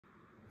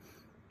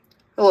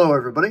Hello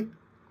everybody.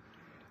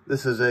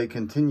 This is a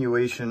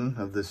continuation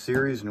of the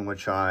series in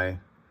which I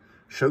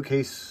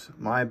showcase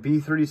my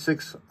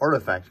B-36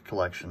 artifact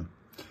collection.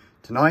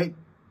 Tonight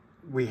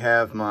we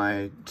have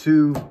my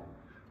two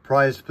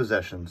prized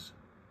possessions.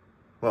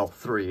 Well,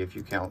 three if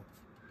you count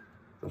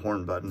the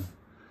horn button.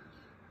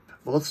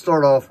 Well, let's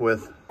start off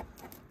with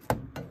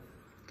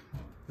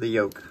the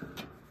Yoke.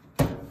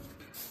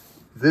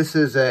 This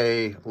is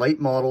a late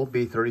model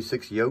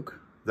B-36 Yoke.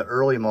 The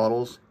early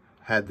models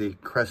had the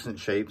crescent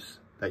shapes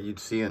that you'd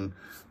see in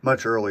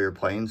much earlier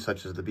planes,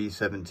 such as the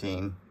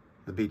B-17,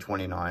 the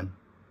B-29.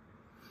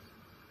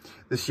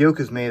 This Yoke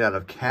is made out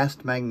of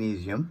cast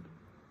magnesium.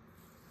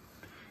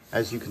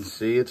 As you can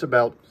see, it's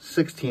about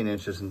 16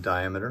 inches in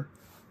diameter.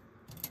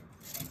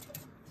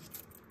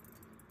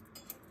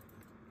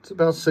 It's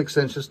about 6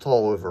 inches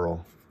tall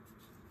overall.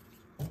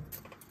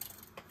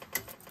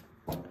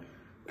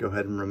 Go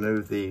ahead and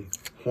remove the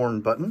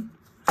horn button.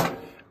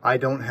 I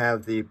don't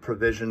have the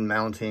provision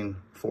mounting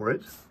for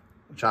it,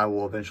 which I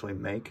will eventually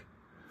make.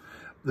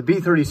 The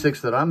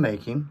B-36 that I'm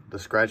making, the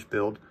scratch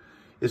build,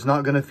 is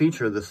not going to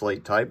feature this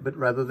late type, but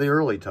rather the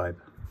early type.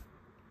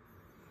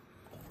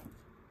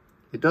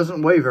 It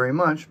doesn't weigh very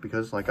much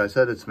because, like I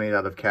said, it's made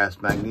out of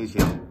cast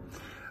magnesium.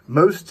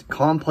 Most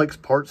complex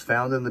parts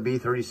found in the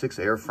B-36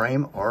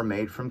 airframe are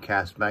made from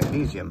cast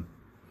magnesium.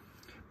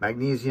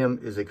 Magnesium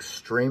is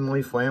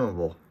extremely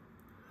flammable.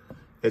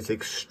 It's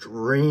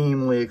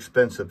extremely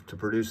expensive to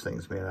produce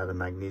things made out of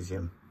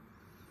magnesium.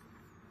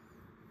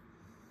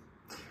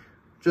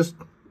 Just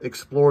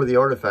explore the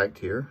artifact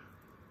here.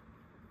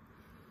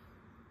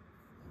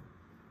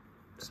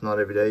 It's not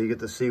every day you get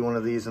to see one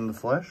of these in the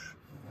flesh,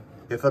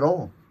 if at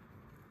all.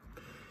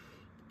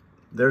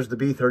 There's the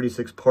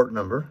B-36 part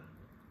number.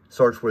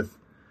 Starts with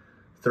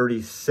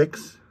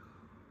 36.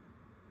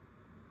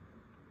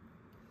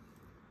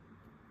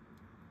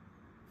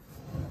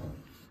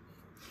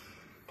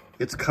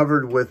 It's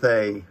covered with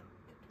a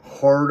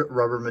hard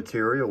rubber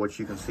material, which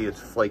you can see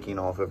it's flaking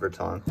off over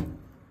time.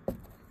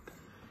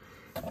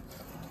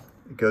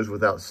 It goes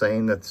without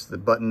saying, that's the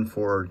button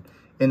for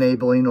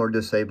enabling or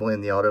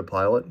disabling the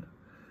autopilot.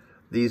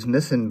 These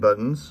missing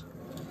buttons,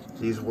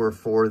 these were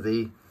for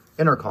the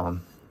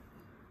intercom.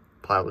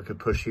 Pilot could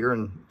push here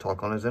and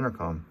talk on his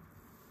intercom.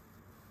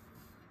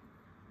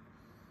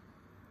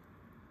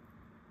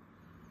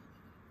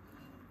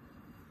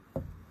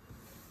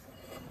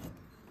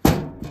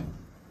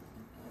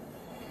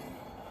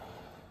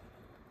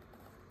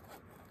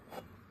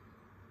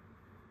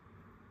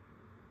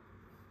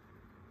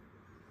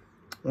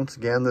 Once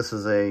again, this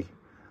is a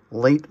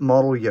late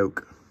model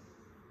Yoke.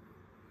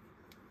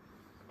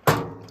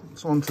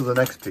 Let's on to the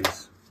next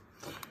piece.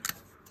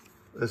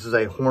 This is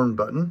a horn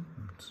button.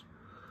 It's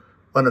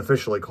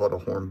unofficially called a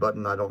horn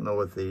button. I don't know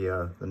what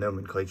the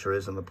nomenclature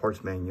is in the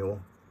parts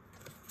manual.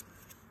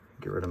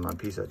 Get rid of my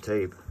piece of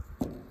tape.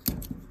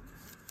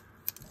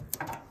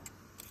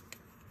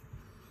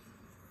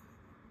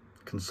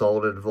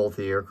 Consolidated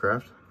Vultee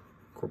Aircraft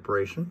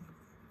Corporation.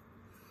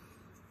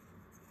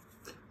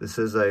 This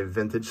is a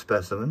vintage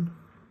specimen.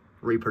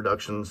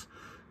 Reproductions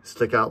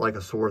stick out like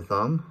a sore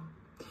thumb.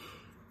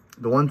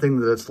 The one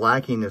thing that's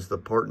lacking is the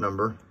part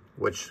number,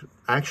 which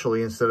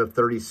actually instead of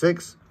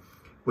 36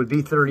 would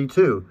be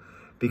 32,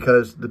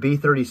 because the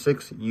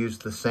B-36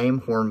 used the same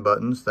horn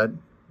buttons that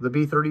the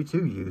B-32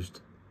 used.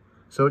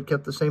 So it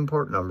kept the same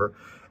part number,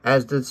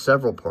 as did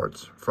several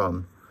parts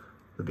from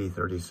the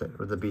B-36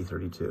 or the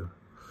B-32.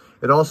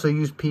 It also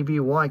used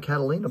PBY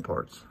Catalina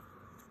parts.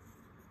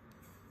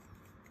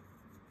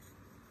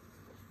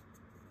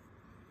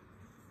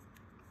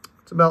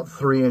 It's about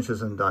 3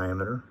 inches in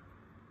diameter.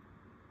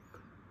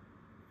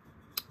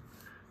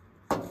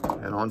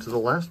 And on to the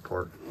last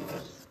part.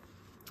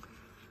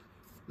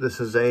 This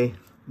is a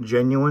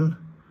genuine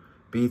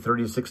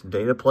B-36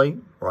 data plate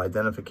or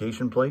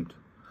identification plate.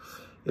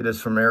 It is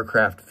from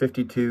aircraft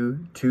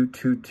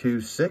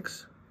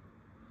 522226.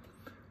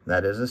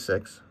 That is a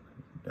 6.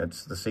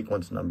 That's the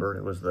sequence number.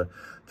 It was the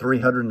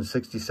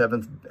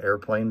 367th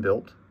airplane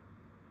built.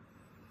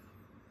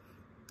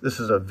 This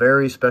is a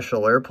very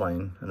special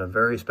airplane and a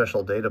very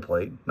special data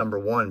plate. Number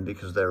one,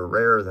 because they're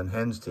rarer than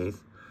hen's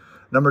teeth.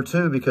 Number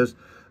two, because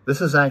this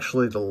is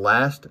actually the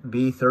last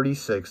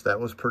B-36 that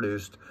was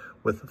produced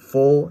with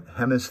full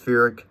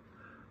hemispheric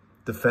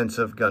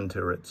defensive gun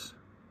turrets.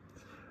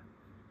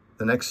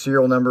 The next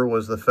serial number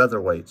was the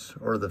featherweights,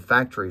 or the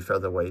factory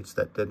featherweights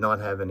that did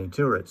not have any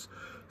turrets.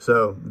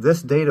 So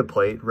this data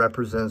plate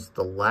represents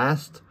the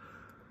last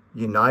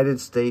United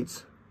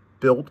States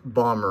built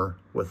bomber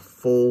with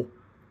full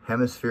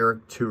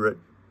hemispheric turret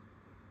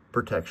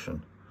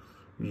protection.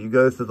 You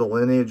go through the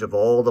lineage of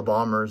all the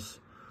bombers,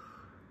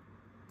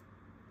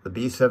 the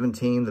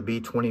B-17, the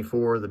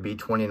B-24, the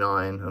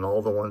B-29, and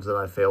all the ones that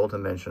I failed to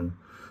mention.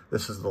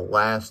 This is the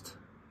last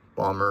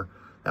bomber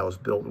that was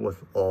built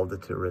with all the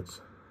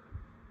turrets.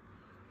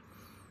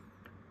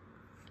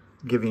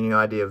 Giving you an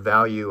idea of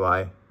value,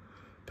 I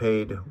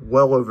paid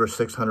well over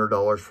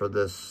 $600 for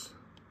this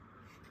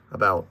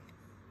about,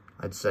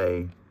 I'd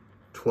say,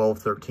 12,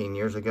 13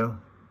 years ago.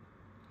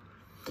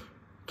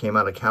 Came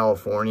out of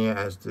California,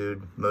 as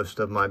did most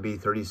of my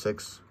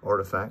B-36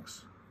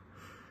 artifacts.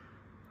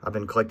 I've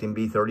been collecting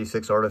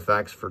B-36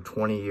 artifacts for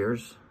 20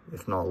 years,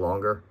 if not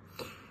longer.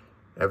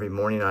 Every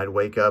morning I'd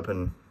wake up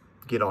and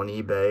get on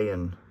eBay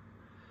and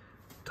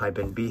type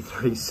in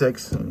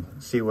B-36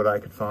 and see what I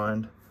could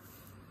find.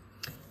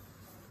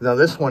 Now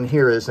this one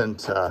here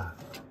isn't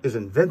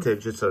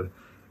vintage. It's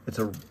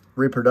a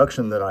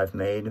reproduction that I've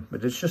made,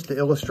 but it's just to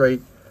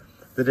illustrate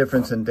the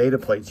difference in data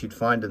plates you'd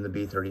find in the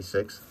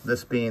B-36.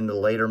 This being the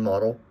later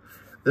model,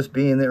 this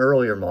being the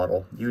earlier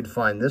model. You'd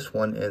find this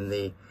one in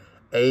the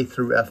A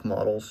through F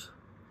models,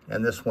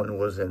 and this one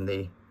was in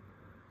the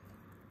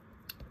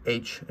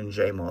H and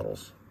J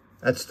models.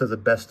 That's to the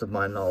best of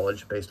my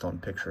knowledge based on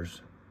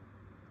pictures.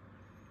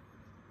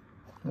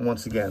 And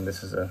once again,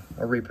 this is a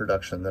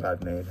reproduction that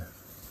I've made.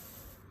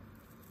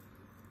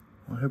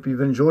 I hope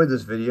you've enjoyed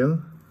this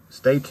video.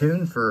 Stay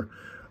tuned for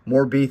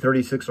more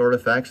B-36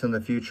 artifacts in the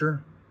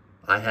future.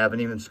 I haven't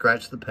even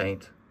scratched the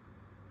paint.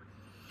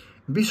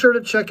 Be sure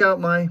to check out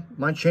my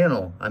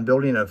channel. I'm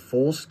building a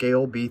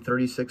full-scale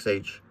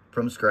B-36H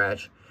from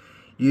scratch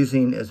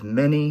using as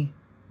many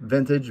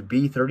vintage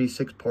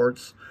B-36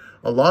 parts,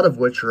 a lot of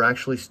which are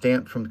actually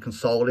stamped from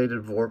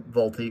Consolidated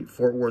Vultee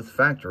Fort Worth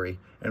factory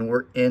and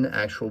were in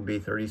actual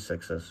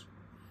B-36s.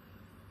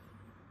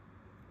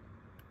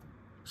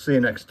 See you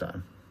next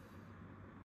time.